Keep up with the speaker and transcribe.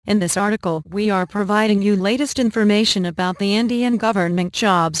In this article, we are providing you latest information about the Indian Government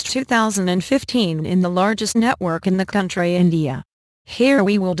Jobs 2015 in the largest network in the country, India. Here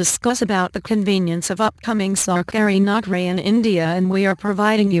we will discuss about the convenience of upcoming Sarkari Naukri in India, and we are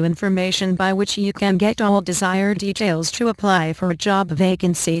providing you information by which you can get all desired details to apply for a job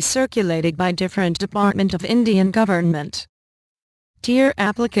vacancy circulated by different department of Indian government. Dear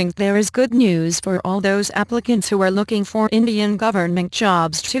applicant, there is good news for all those applicants who are looking for Indian Government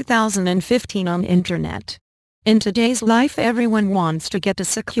Jobs 2015 on Internet. In today's life, everyone wants to get a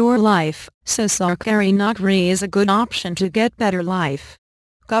secure life, so Sarkari Naukri is a good option to get better life.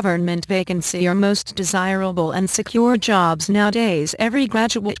 Government vacancy are most desirable and secure jobs nowadays. Every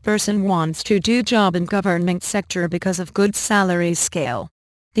graduate person wants to do job in government sector because of good salary scale.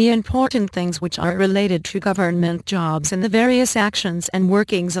 The important things which are related to government jobs and the various actions and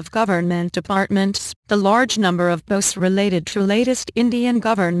workings of government departments, the large number of posts related to latest Indian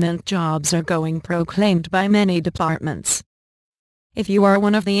government jobs are going proclaimed by many departments. If you are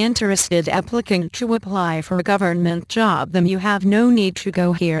one of the interested applicant to apply for a government job, then you have no need to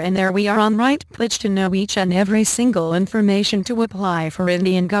go here and there. We are on right page to know each and every single information to apply for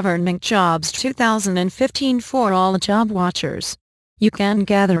Indian Government Jobs 2015 for all job watchers. You can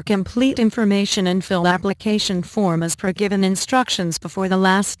gather complete information and fill application form as per given instructions before the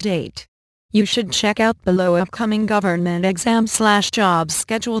last date. You should check out below upcoming government exam/jobs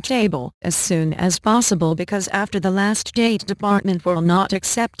schedule table as soon as possible, because after the last date department will not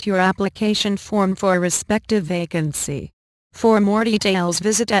accept your application form for respective vacancy. For more details,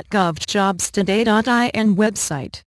 visit at govjobstoday.in website.